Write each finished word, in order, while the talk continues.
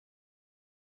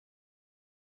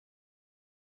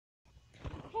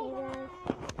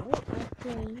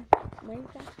playing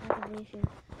Minecraft Activation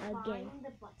again. Find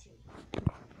the button.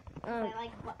 I Um,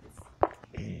 like buttons.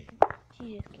 she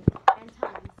just kidding. And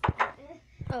times.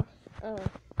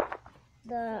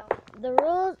 The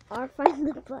rules are find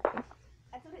the button.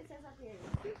 That's what it says up here.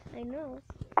 I know.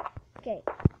 Okay,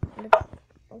 let's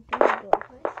open the door.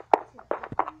 Push to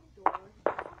open the door.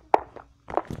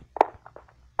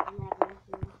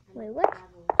 Wait, what?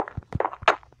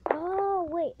 Oh,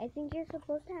 wait, I think you're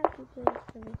supposed to have to do this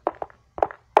for me.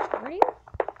 Are you?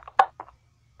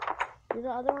 Did the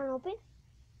other one open?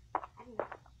 I don't know.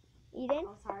 You didn't?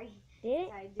 Oh, sorry. Did it?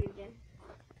 Sorry, do it again.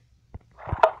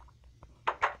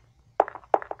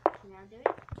 Can I do it?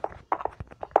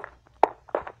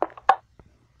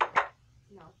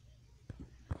 No.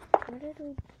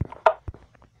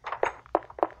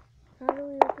 How do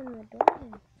we open the door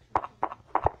then?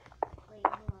 Wait,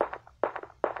 hold on.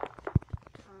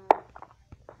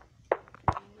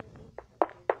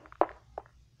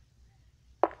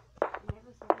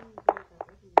 Never saw anything about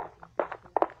opening this.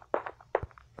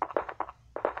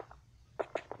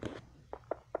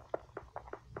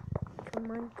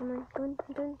 Come on.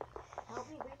 Help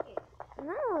me break it.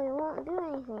 No, it won't do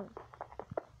anything.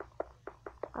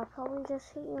 I'll probably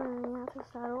just hit you and you have to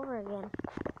start over again.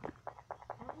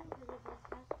 I don't know because it goes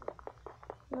faster.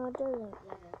 No, it doesn't.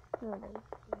 Yeah, it does. No, it doesn't.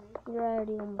 You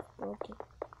already almost broke it.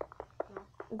 No.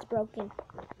 It's broken.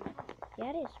 Yeah,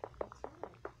 it is. It's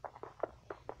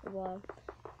not. Well,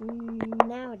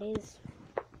 now it is.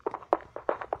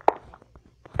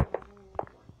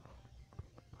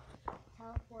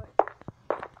 Teleport.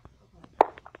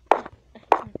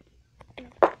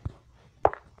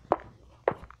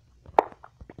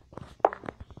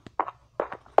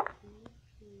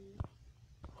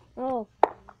 Oh.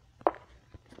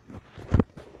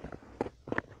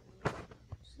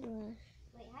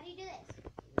 Wait, how do you do this?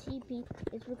 TP.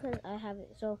 It's because I have it.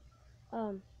 So,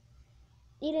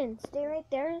 Eden, stay right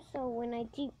there. So when I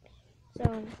TP,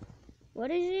 so what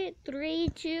is it? 3,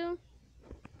 2,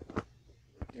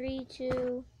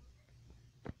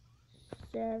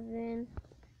 7,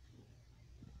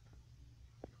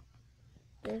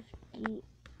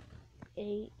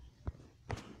 58.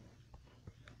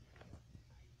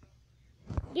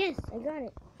 Yes, I got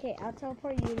it. Okay, I'll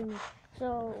teleport you to me.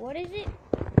 So what is it?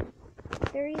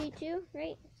 32,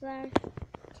 right? Slash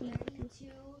TP. 32,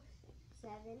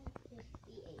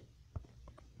 758.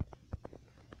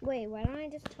 Wait, why don't I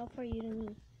just teleport you to me?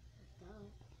 Duh.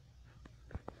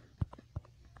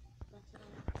 That's what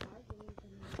I doing to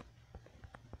me.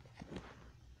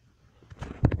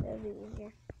 That'll be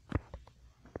easier.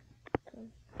 Okay,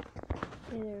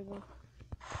 there we go.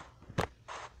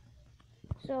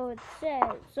 So it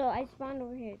says, so I spawned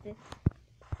over here, the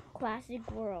classic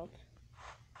world.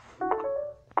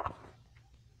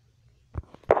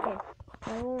 Okay,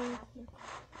 I won't.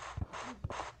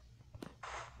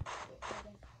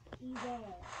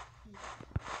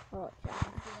 Oh,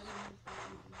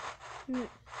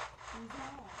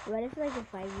 what if like a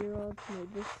 5-year-old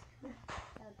made this?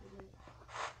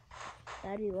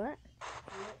 That'd be what?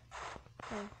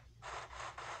 Oh.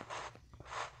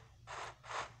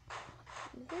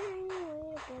 Is there any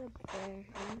way to get up there?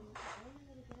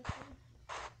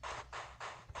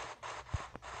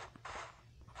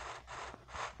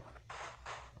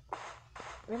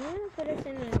 I'm gonna put us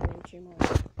in an adventure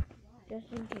mode,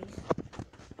 just in case.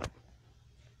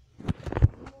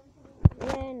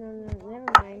 Yeah, no, never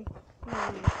mind. I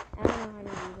don't know how to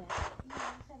do that.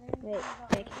 Wait,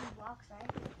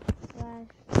 slash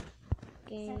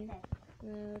game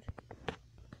mode.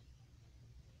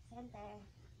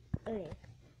 Okay.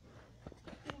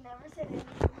 You never said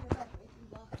anything about making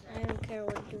blocks. I don't care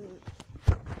what you mean.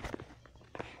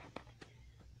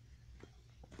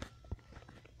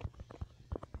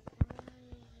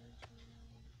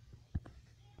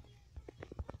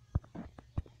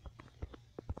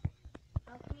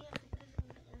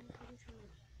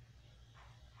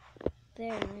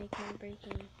 There, and I can't break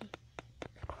anything.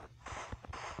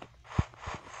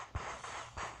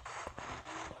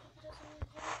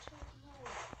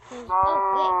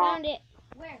 Oh, wait, found it.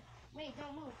 Where? Wait,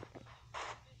 don't move.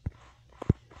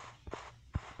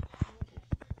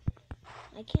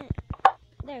 I can't.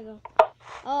 There we go.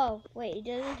 Oh, wait, it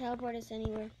doesn't teleport us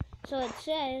anywhere. So it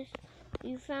says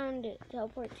you found it.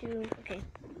 Teleport to, okay.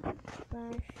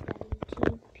 Slash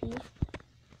TP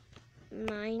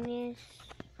minus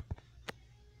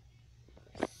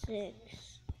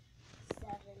 6,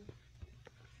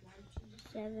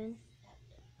 7,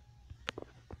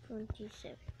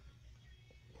 27.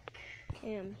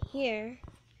 Okay, I'm here.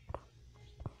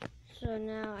 So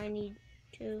now I need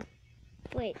to,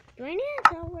 wait, do I need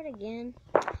to teleport again?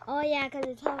 Oh yeah, because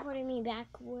it teleported me back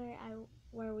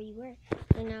where we were.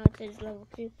 So now it says level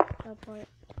 2 teleport.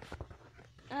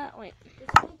 Wait. There's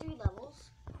only 3 levels.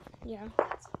 Yeah.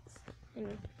 That sucks. Hang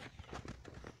on.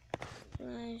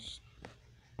 Slash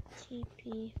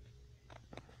TP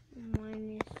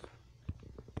minus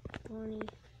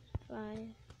 25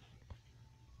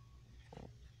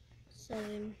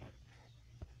 7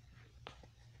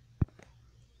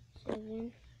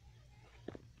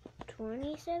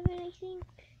 27, I think.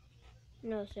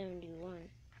 No, 71.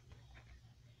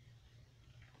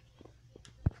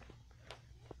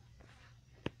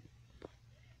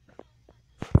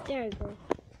 There we go.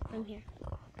 I'm here.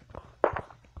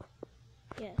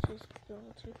 Yes, it's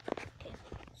level 2. Okay.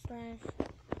 Slash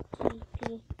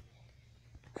TP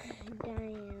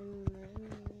diamond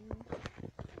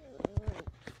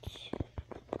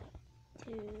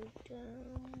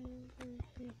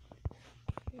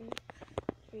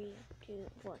 3, 2,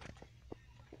 4.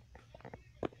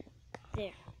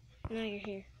 There. Now you're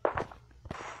here.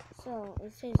 So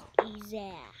it says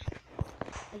Exa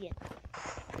again.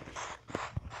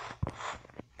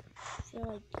 I feel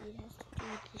like it has to do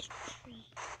with this tree.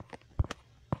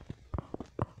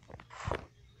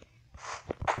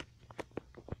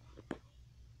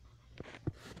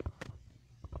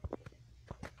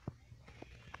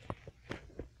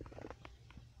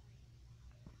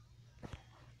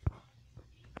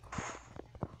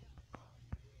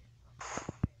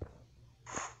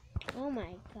 Oh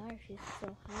my gosh, it's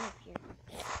so hot up here.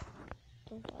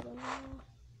 Don't follow me now.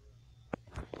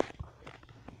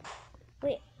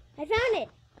 Wait, I found it!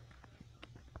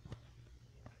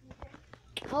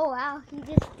 Oh wow, you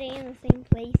just stay in the same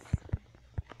place.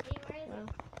 Hey, where is Wow.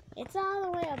 It's all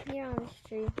the way up here on this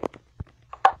tree.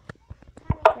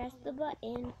 Press the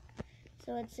button.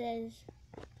 So it says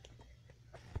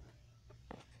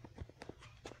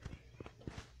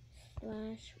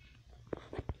slash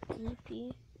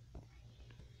DP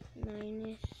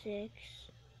minus 6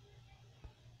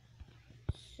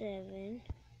 7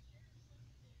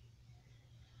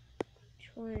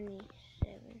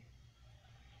 27.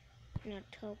 Now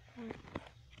teleport.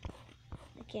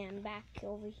 Okay, I'm back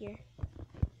over here.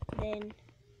 Then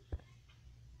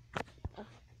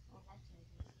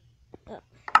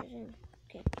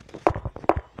okay.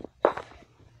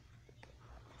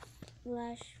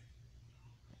 Slash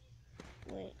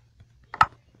wait.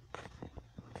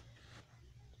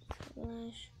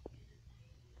 Slash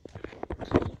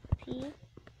TP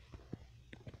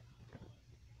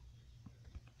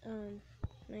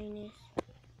minus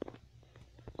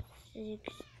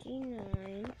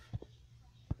 69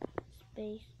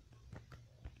 space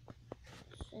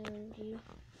 70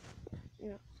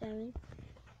 no 7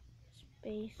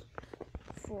 space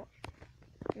 4.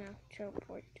 Now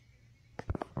teleport.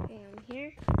 Okay, I'm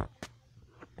here.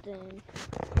 Then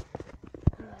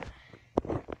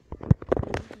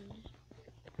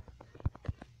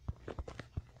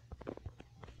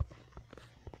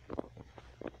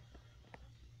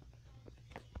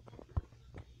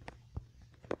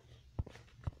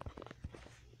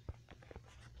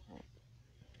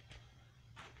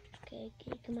okay,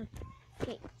 come on.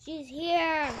 Okay, she's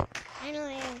here!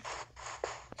 Finally!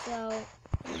 So,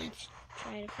 let's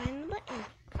try to find the button.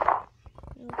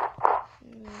 Nope.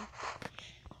 No.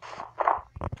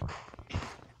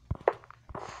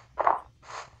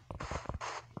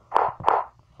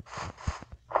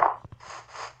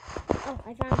 Oh,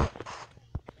 I found it.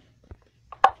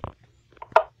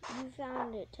 You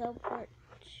found it. Teleport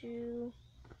to...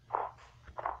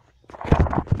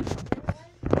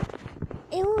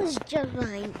 It was just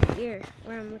behind here,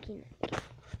 where I'm looking at.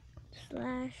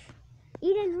 Slash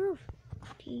Eden Roof.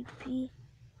 TP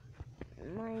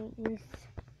minus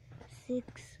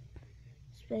 6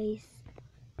 space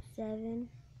 7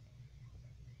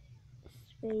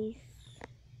 space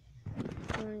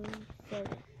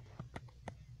 27.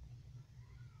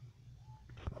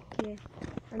 Okay,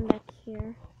 I'm back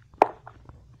here.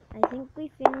 I think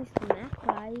we finished the map,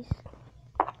 guys.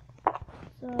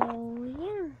 So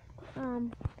yeah,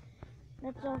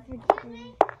 that's all for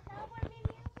today.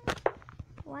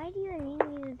 Why do you need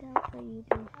me to teleport you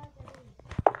to?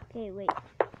 Okay, wait.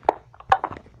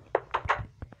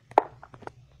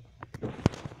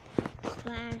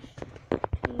 Slash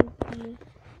TP.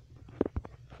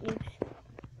 Oops.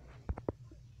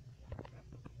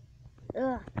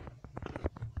 Ugh.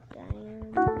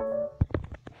 Diamond.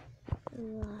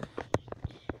 Lost.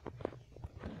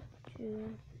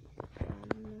 2.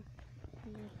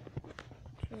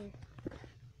 2.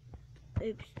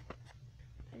 Oops.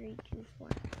 3, 2, 4.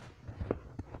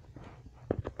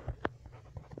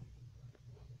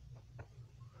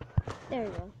 There we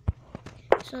go.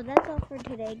 So that's all for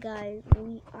today, guys.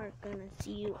 We are gonna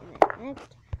see you in the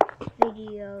next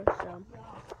video. So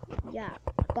yeah,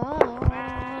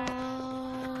 bye.